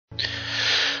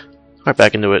Right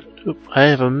back into it. Oop, I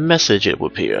have a message, it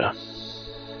would appear.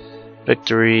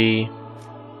 Victory,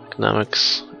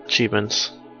 economics,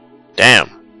 achievements. Damn.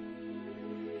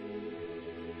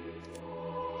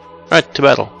 Right, to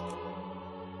battle.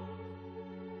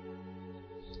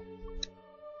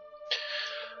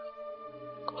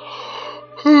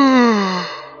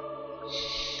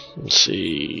 Let's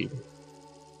see.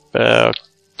 About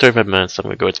 35 minutes, I'm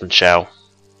gonna go get some chow.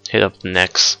 Hit up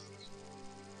Nex.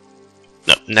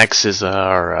 No, Nex is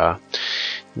our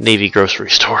Navy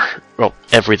grocery store. Well,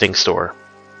 everything store.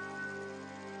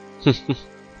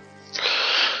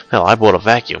 Hell, I bought a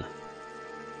vacuum.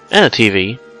 And a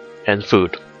TV. And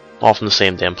food. All from the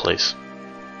same damn place.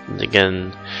 And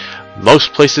again,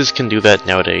 most places can do that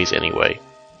nowadays anyway.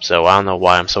 So I don't know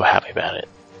why I'm so happy about it.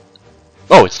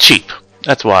 Oh, it's cheap.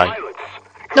 That's why.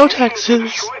 No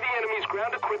taxes.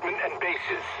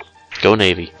 Go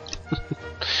Navy.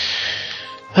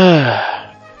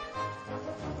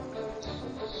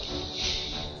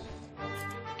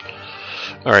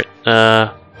 Alright,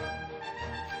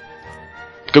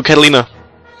 go Catalina!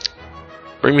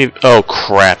 Bring me. Oh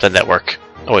crap, that didn't work.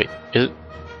 Oh wait, is it?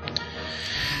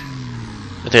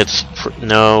 I think it's.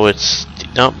 No, it's.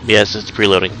 No, yes, it's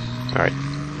preloading. Alright.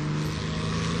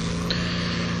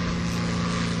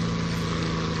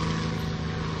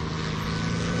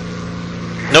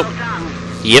 Nope.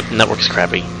 Yep, network's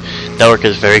crappy. Network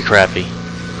is very crappy.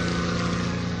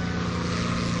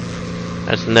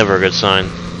 That's never a good sign.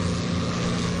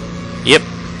 Yep.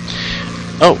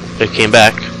 Oh, it came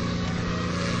back.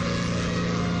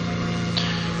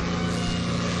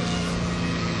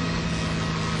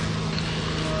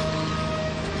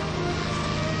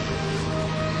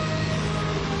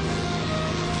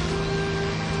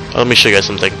 Oh, let me show you guys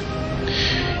something.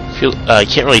 You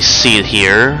can't really see it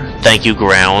here. Thank you,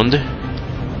 ground.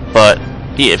 But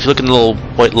yeah, if you look in the little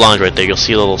white line right there, you'll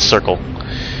see a little circle.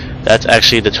 That's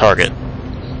actually the target.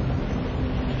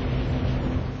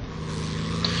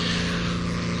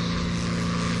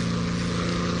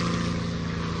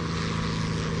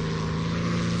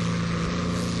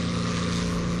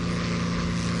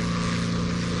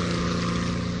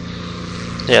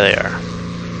 There they are.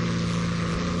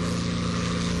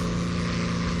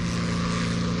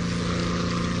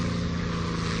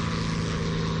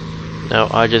 Now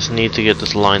I just need to get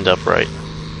this lined up right.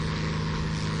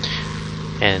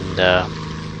 And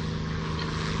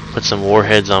put some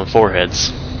warheads on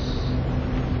foreheads.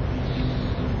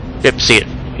 Yep, see it.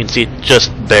 You can see it just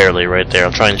barely right there.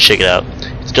 I'll try and shake it out.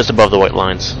 It's just above the white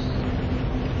lines.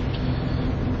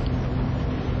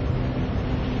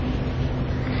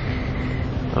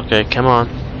 Okay, come on.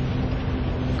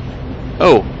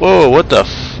 Oh, whoa, what the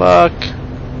fuck?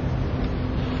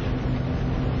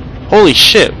 Holy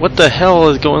shit, what the hell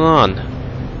is going on?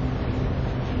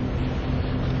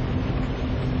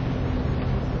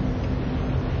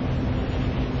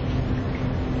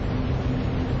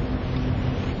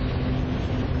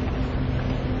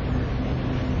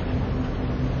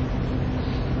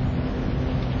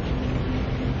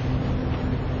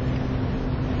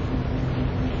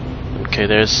 Okay,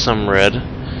 there's some red.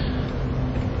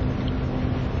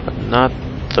 But not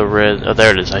the red. Oh,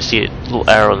 there it is. I see a little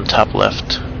arrow on the top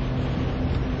left.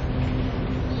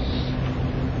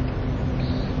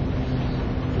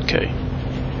 Okay.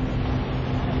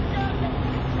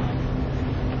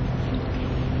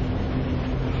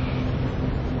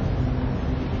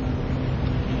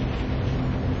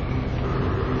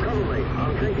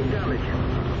 I'm taking damage.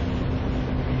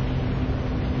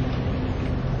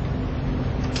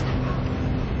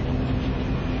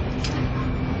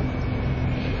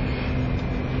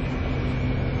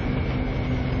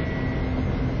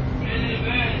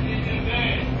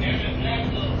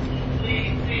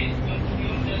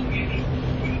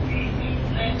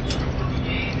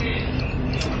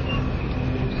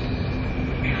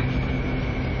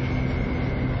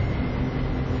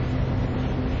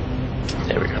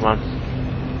 There we go, come on.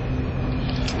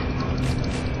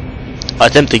 Oh,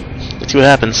 it's empty. Let's see what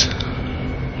happens.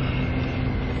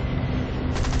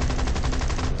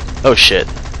 Oh shit.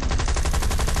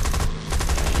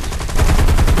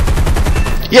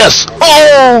 Yes!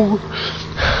 Oh!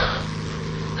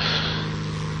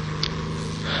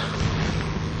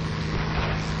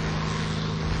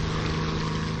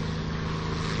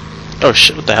 Oh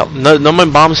shit, what the hell? None of my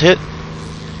bombs hit?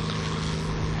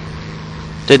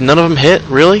 Did none of them hit?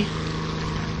 Really?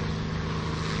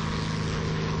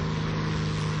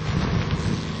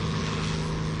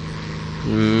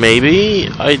 Maybe?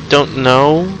 I don't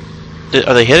know.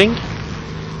 Are they hitting?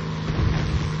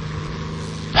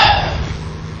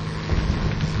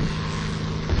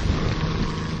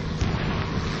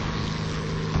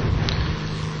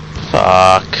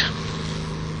 Fuck.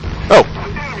 Oh!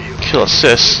 Kill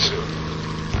assist.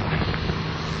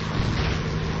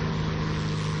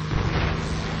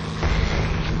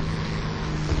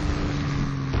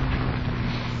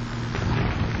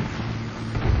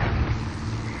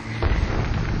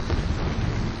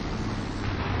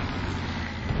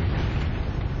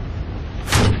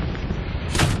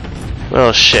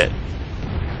 Oh shit.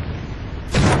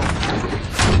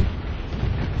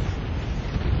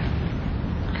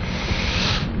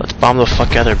 Let's bomb the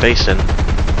fuck out of their base then.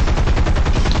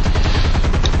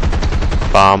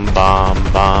 Bomb,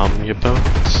 bomb, bomb your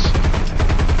boats.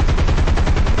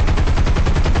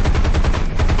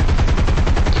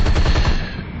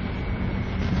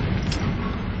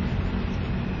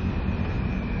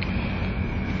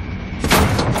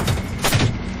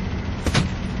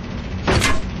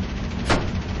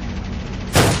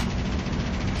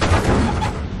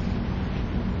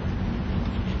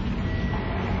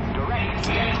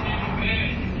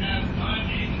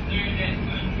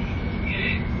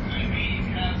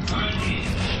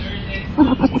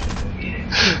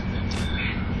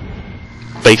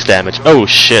 Base damage. Oh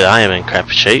shit, I am in crap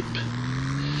shape.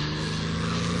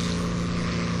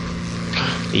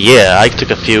 Yeah, I took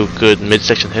a few good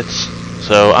midsection hits.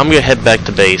 So I'm gonna head back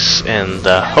to base and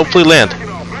hopefully land.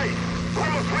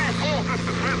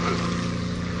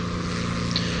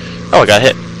 Oh, I got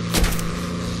hit.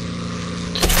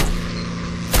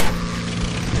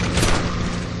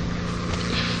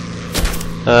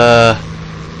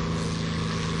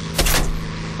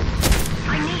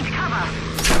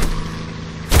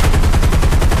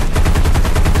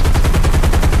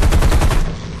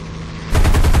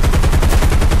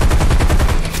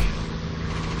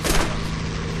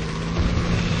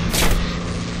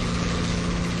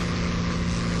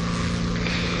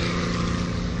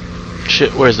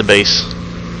 Shit, where's the base?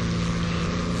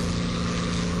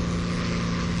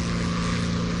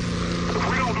 If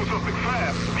we don't do something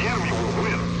fast, the enemy will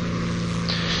win.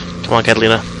 Come on,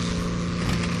 Catalina.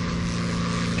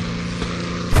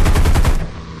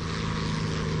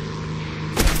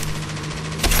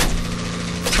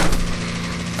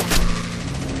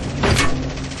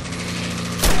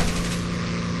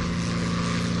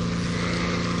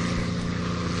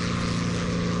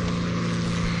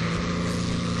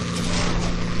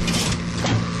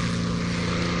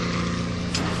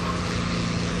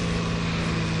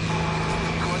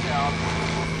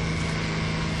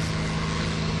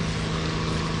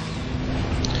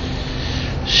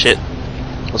 Shit.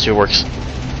 Let's see what works.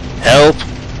 Help!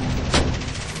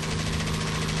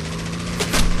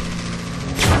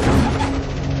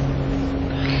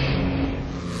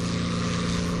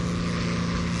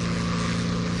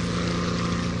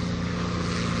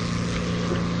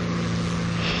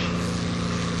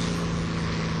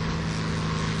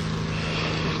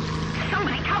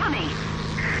 Somebody cover me!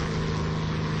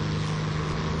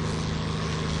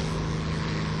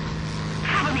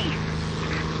 Cover me!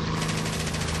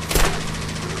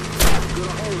 Got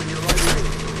a hole in your right leg.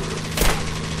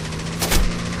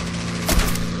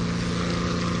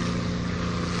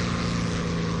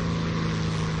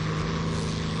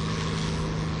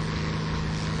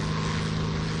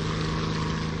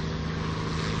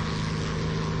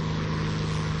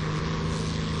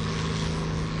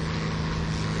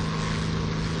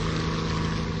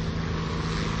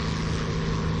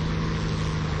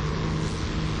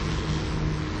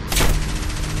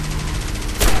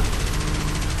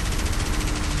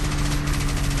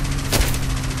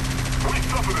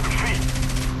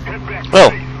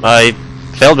 Well, I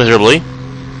failed miserably.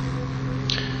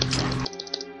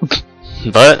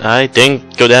 But I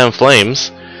didn't go down in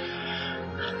flames.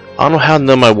 I don't know how none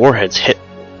of my warheads hit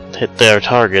their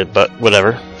target, but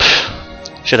whatever.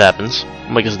 Shit happens.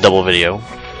 I'll make this a double video.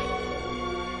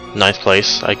 Ninth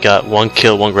place. I got 1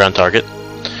 kill, 1 ground target.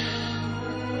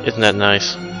 Isn't that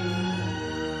nice?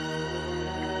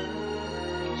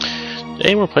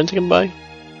 Any more planes I can buy?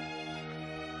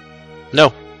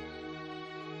 No.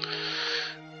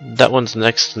 That one's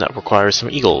next, and that requires some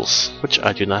eagles, which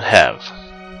I do not have.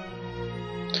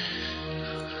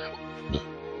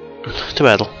 To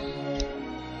battle.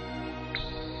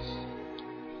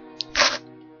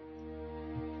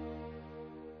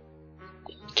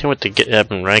 Can't wait to get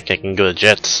up in rank. I can go to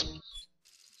jets.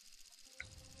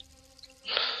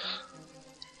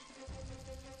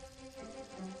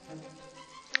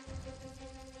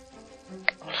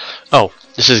 Oh,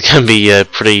 this is gonna be a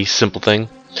pretty simple thing.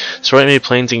 Destroy enemy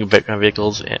planes and ground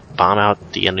vehicles and bomb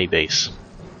out the enemy base.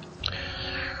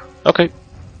 Okay.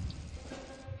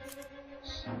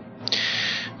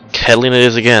 Catalina it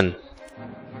is again.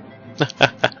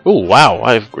 Ooh,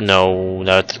 wow! No,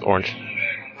 it's orange.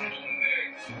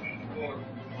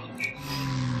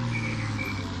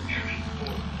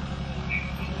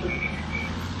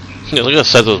 Yeah, look at the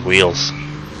size of those wheels.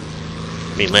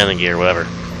 I mean, landing gear, whatever.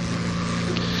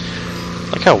 I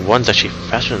like how one's actually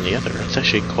faster than the other. That's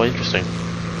actually quite interesting.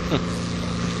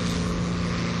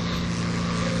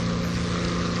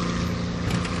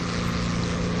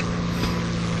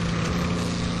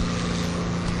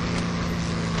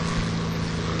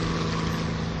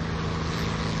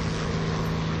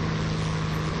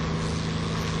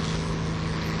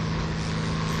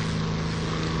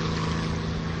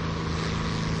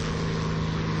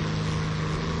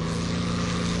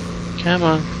 Come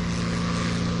on.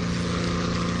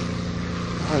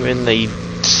 I'm in the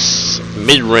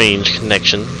mid-range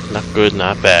connection. Not good,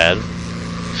 not bad.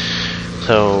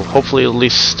 So hopefully it'll at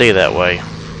least stay that way.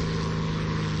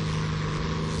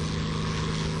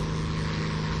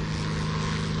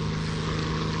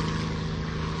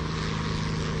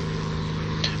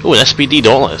 Ooh, an SPD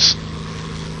Dauntless.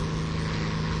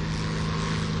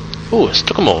 Ooh, a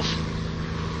Stukimov.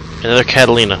 Another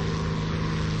Catalina.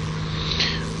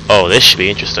 Oh, this should be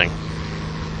interesting.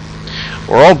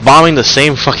 We're all bombing the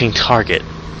same fucking target.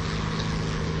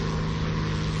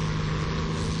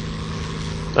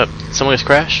 Oh, did someone just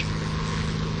crash?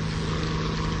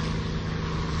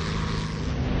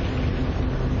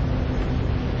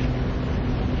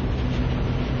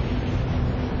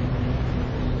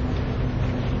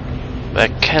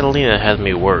 That Catalina has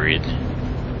me worried.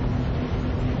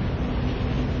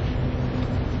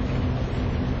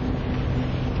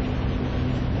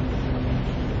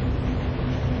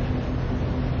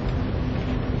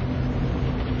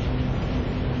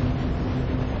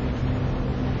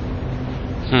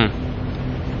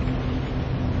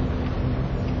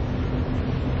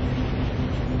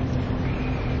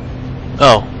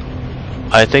 Oh,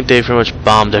 I think they pretty much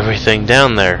bombed everything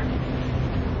down there.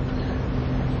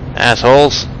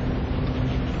 Assholes.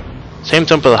 Same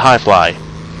time for the high fly.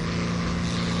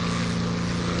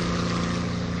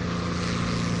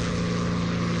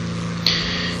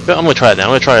 But I'm gonna try it now. I'm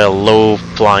gonna try a low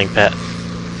flying pet.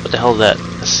 What the hell is that?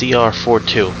 A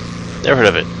CR-42. Never heard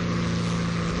of it.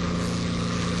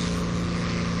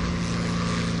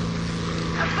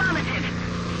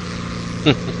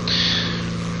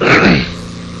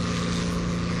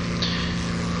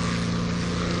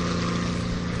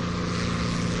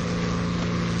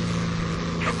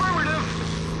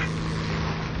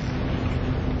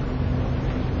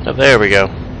 Oh, there we go.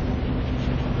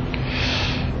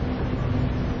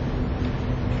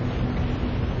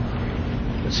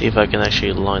 Let's see if I can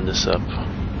actually line this up.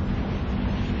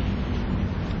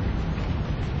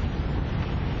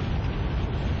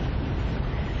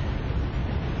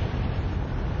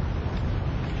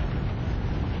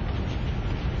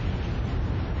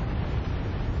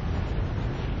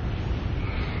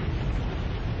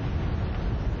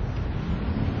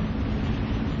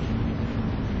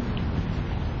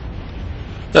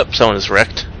 Oh, someone is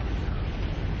wrecked.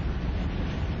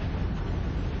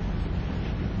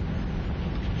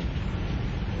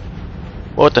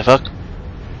 What the fuck?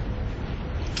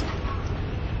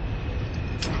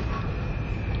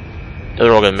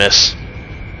 They're all gonna miss.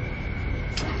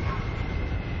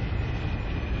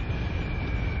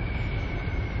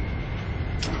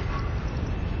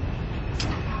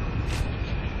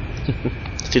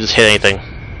 Let's see if this hit anything.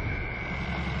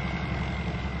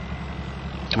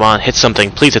 Come on, hit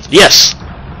something. Please hit. Yes!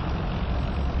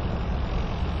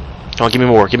 Come on, give me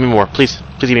more. Give me more. Please.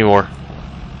 Please give me more.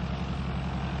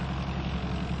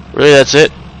 Really, that's it?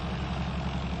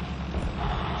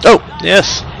 Oh,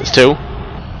 yes. There's two.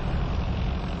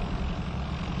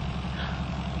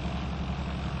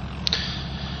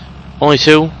 Only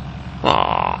two?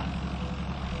 Aww.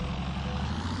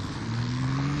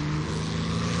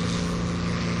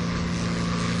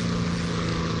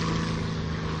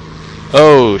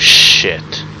 Oh shit.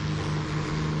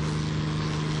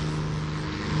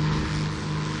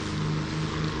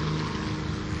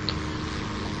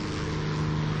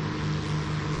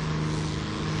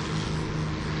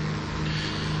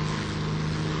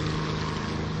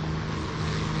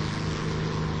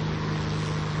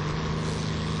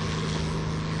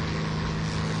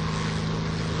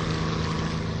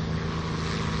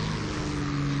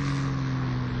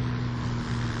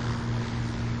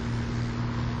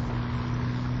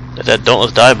 That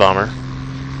Dauntless dive bomber.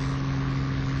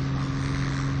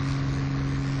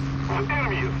 The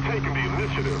enemy is taking the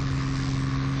initiative.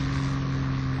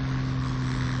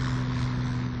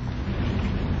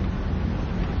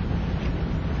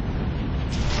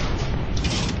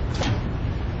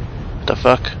 What the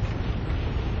fuck?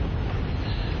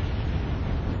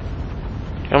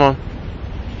 Come on.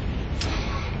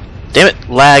 Damn it,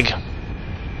 lag.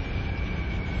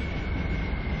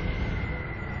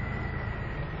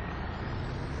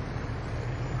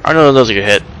 I know those get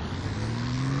hit.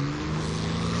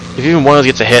 If even one of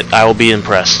those gets a hit, I will be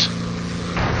impressed.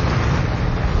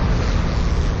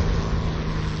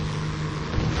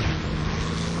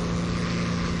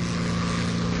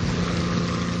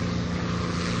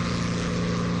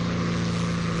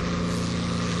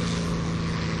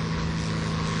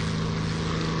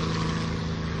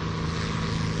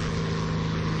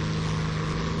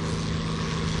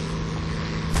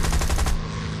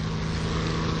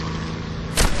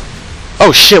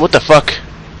 Oh shit, what the fuck?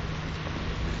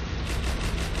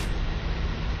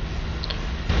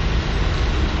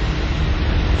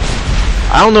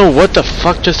 I don't know what the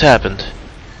fuck just happened.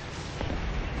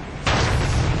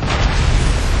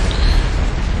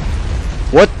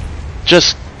 What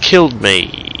just killed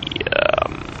me?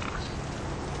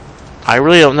 I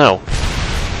really don't know.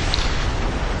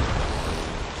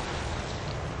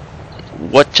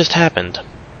 What just happened?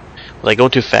 Was I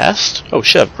going too fast? Oh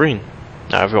shit, I have green.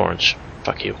 Now I have orange.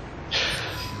 Fuck you.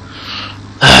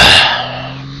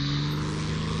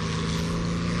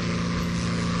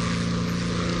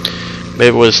 Maybe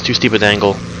it was too steep an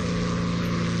angle.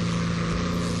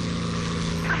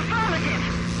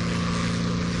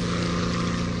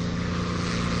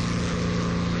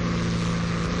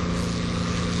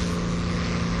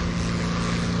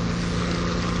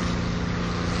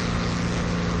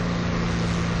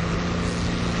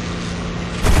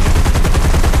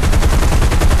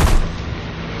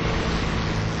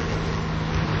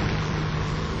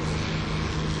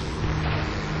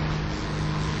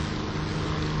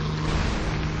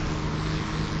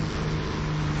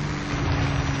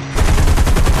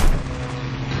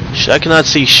 I cannot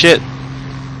see shit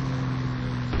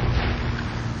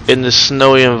in this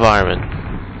snowy environment.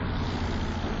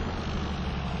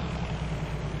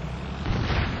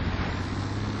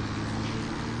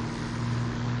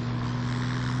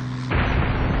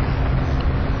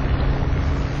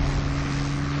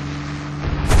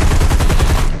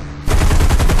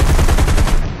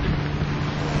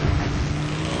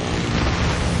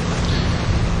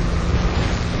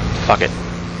 Fuck it.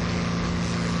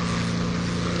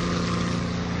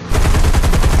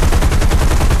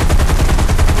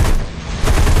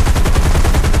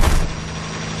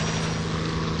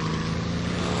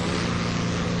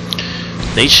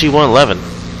 HC-111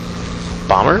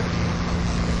 bomber?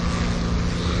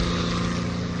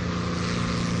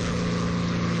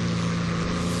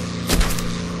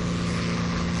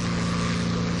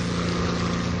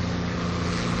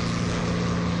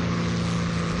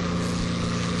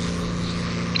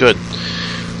 Good.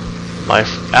 My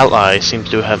ally seems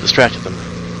to have distracted them.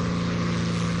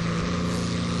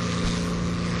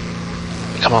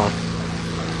 Come on.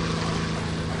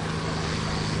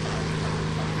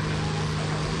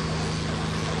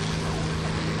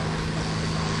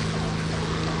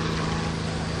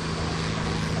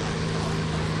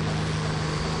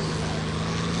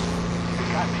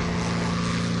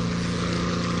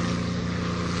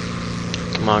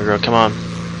 Come on, girl, come on.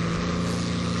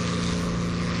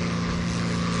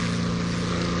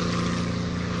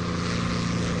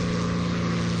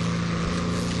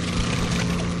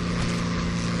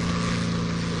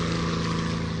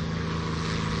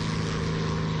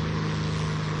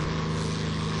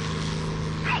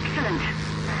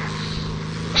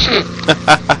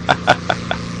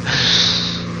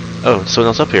 Oh, someone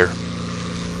else up here.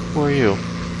 Who are you?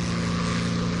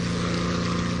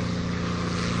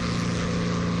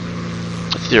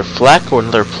 It's either flak or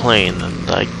another plane, and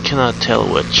I cannot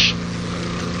tell which.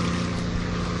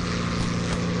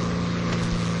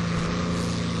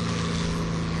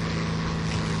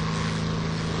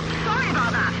 Sorry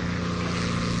about that.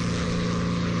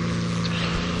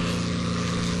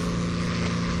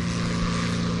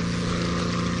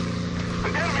 The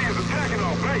enemy is attacking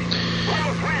our base. We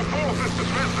must reinforce its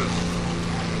defenses.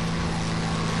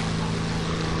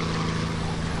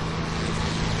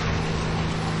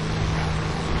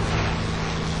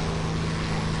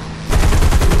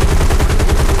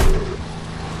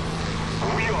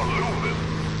 We are losing.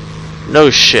 No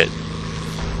shit.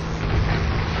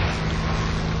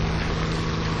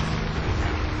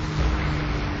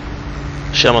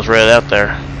 She almost ran it out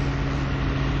there.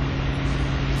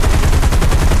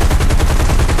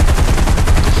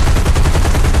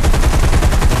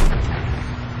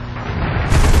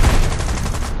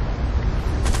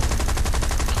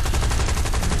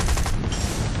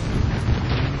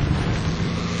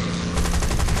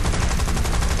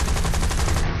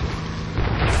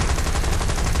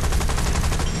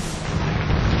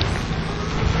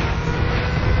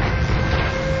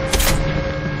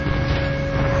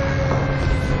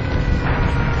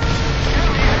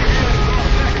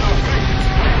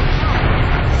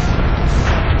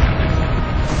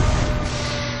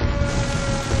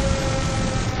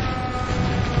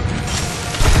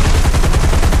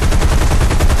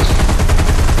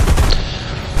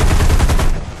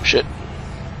 shit.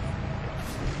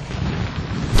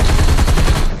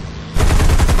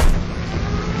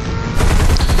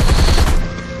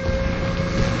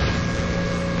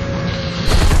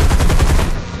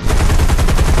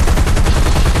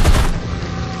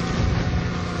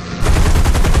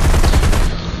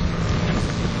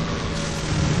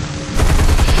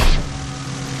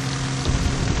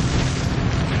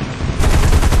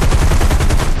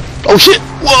 Oh shit!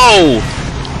 Whoa!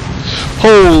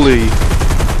 Holy!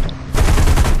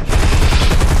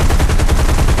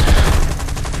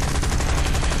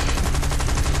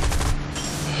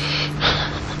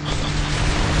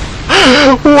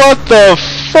 What the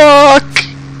fuck?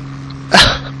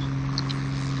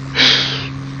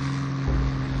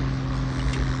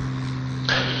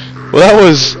 Well, that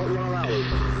was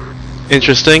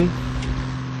interesting.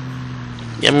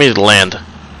 Yeah, I made it land.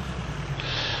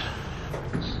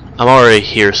 I'm already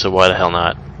here, so why the hell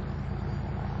not?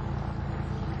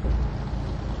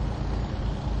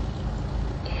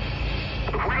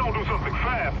 If we don't do something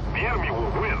fast, the enemy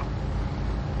will win.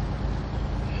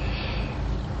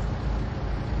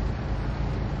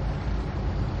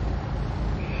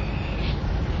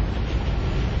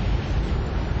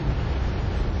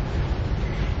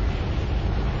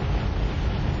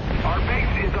 Our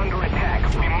base is under attack.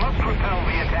 We must repel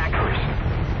the attackers.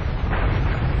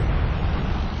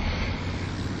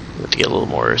 We have to get a little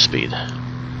more airspeed.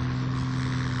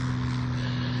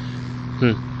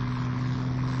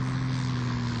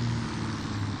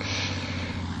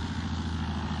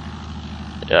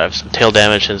 Yeah, I have some tail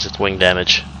damage and some wing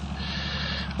damage.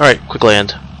 Alright, quick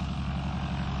land.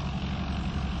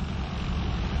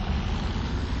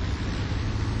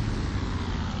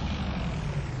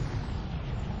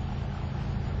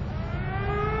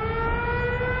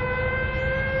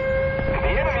 The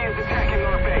enemy is attacking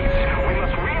our base. We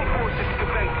must reinforce its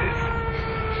defenses.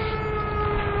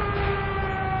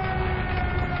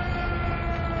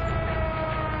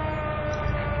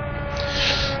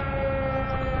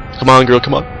 Come on, girl,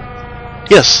 come on.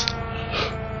 Yes!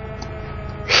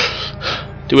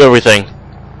 Do everything.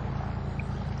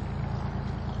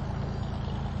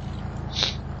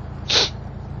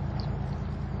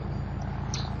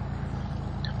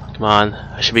 Come on,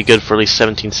 I should be good for at least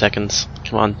 17 seconds.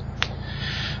 Come on.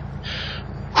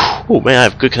 Oh man, I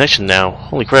have good connection now.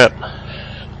 Holy crap.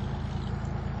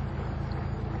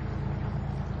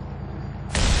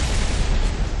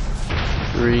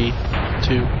 Three,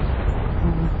 two.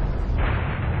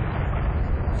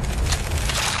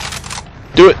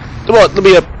 Do it! Come on, let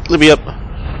me up! Let me up!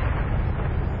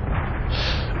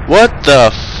 What the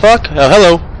fuck? Oh,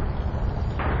 hello!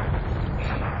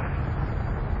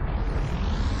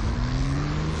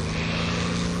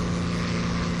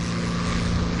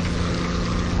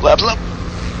 Laps up!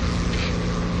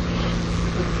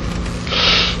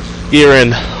 Gear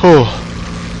in. Oh.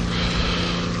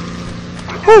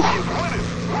 Whew.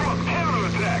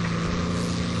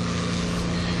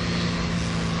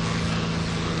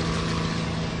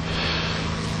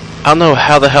 I don't know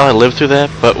how the hell I lived through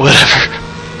that, but whatever.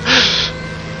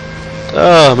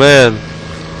 Oh man.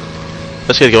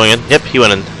 Let's get going in. Yep, he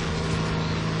went in.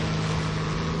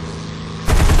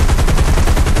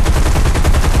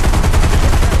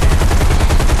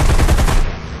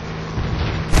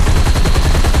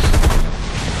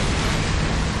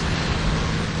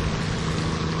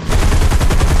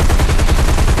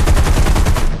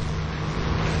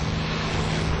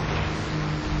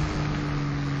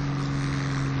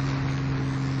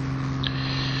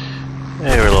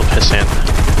 Hey, we're a little pissant.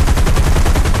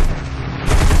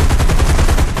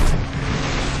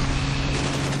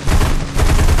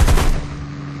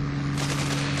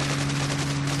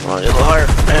 Come on, a little higher.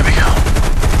 There we go.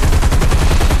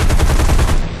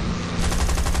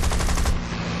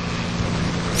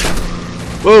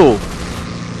 Whoa!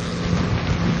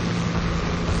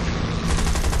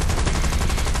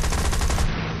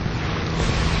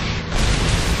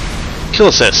 Kill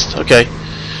assist, okay.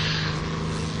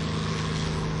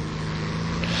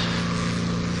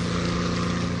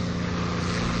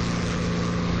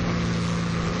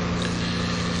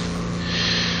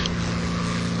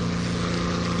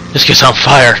 This gets on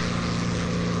fire.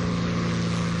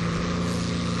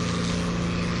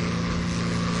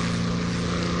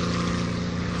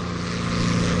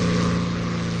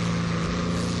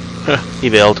 He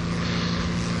bailed.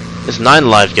 This 9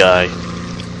 live guy.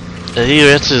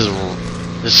 Either it's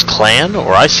his clan,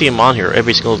 or I see him on here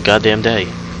every single goddamn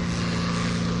day.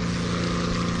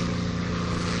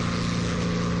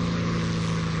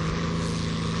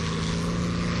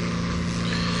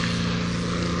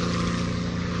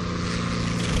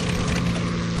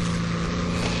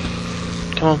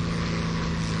 Come on.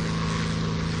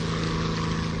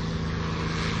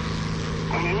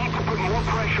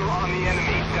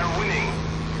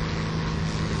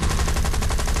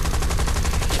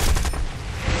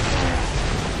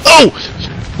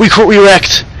 We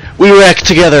wrecked! We wrecked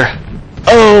together!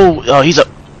 Oh! Oh, he's up.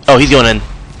 Oh, he's going in.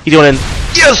 He's going in.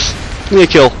 Yes! Give me a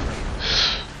kill.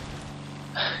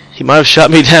 He might have shot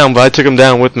me down, but I took him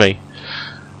down with me.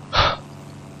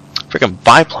 Freaking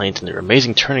biplanes and their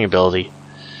amazing turning ability.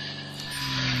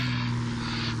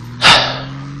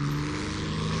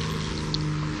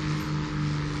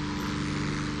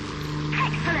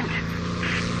 Excellent.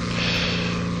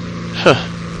 Huh.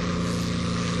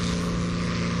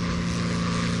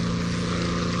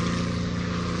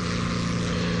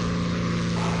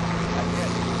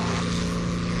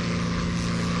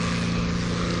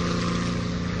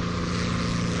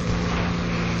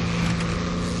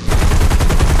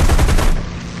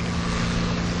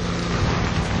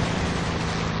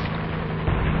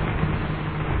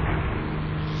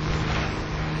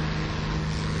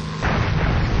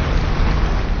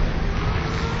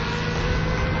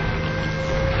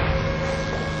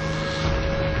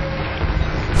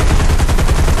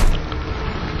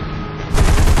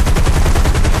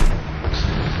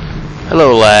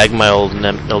 Hello, lag, my old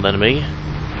enemy.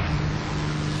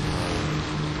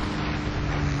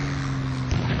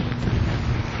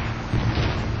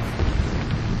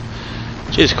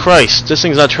 Jesus Christ, this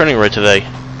thing's not turning right today.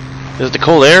 Is it the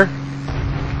cold air?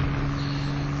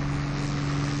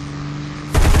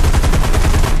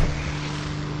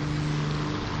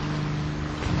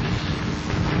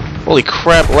 Holy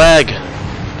crap, lag!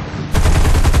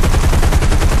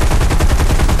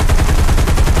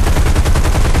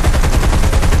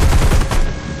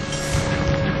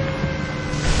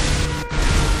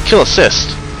 Kill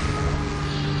assist.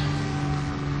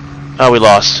 Oh, we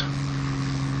lost.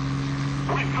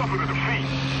 We suffered a defeat.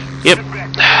 Yep.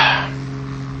 Get back.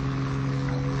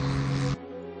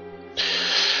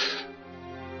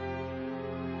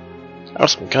 That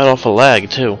was some god awful lag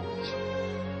too.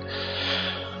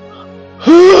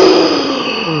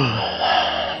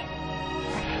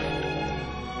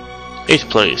 8th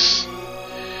place.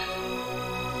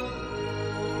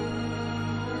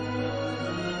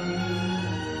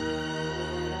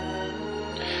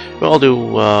 Well, I'll do,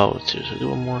 let's see, should I do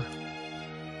one more?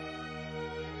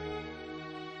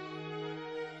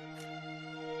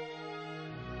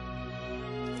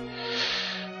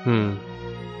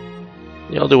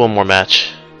 Yeah, I'll do one more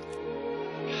match.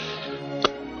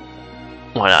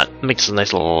 Why not? Makes a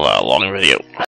nice little long video.